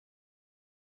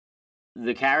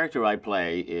The character I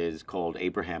play is called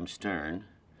Abraham Stern.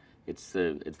 That's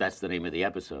the name of the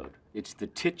episode. It's the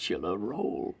titular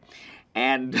role.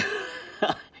 And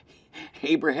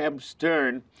Abraham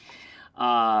Stern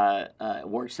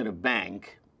works in a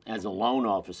bank as a loan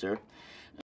officer,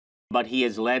 but he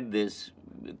has led this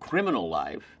criminal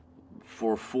life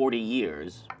for 40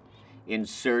 years in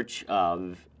search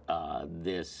of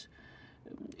this.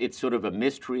 It's sort of a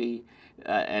mystery,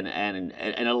 and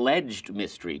an alleged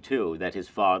mystery too, that his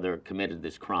father committed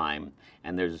this crime.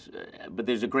 And but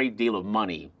there's a great deal of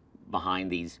money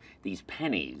behind these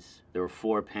pennies. There are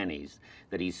 4 pennies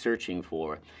that he's searching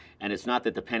for, and it's not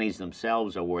that the pennies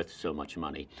themselves are worth so much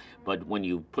money, but when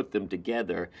you put them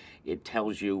together, it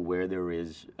tells you where there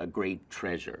is a great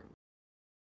treasure.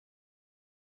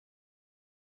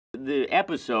 The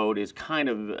episode is kind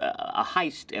of a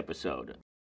heist episode.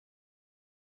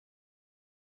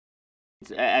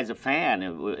 As a fan,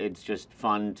 it's just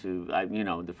fun to, you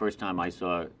know, the first time I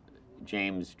saw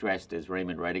James dressed as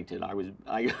Raymond Reddington, I was,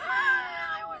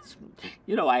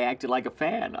 you know, I acted like a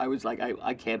fan. I was like,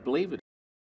 I can't believe it.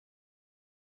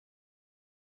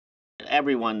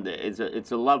 Everyone,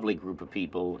 it's a lovely group of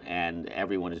people, and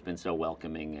everyone has been so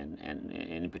welcoming, and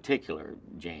in particular,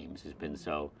 James has been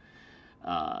so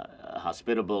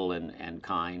hospitable and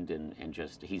kind, and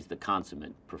just, he's the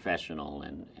consummate professional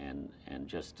and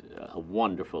just a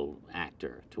wonderful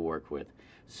actor to work with.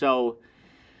 So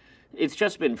it's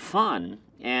just been fun,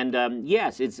 and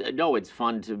yes, it's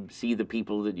fun to see the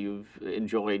people that you've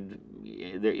enjoyed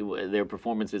their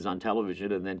performances on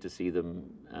television, and then to see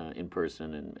them in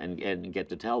person and get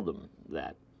to tell them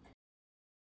that.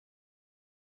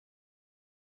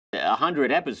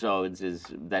 100 episodes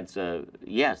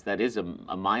yes, that is a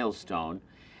milestone,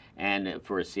 and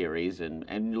for a series,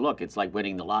 and look, it's like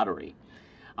winning the lottery.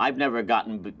 I've never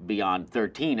gotten beyond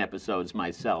 13 episodes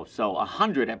myself, so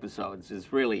 100 episodes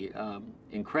is really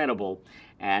incredible,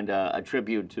 and a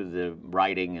tribute to the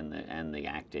writing and the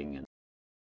acting.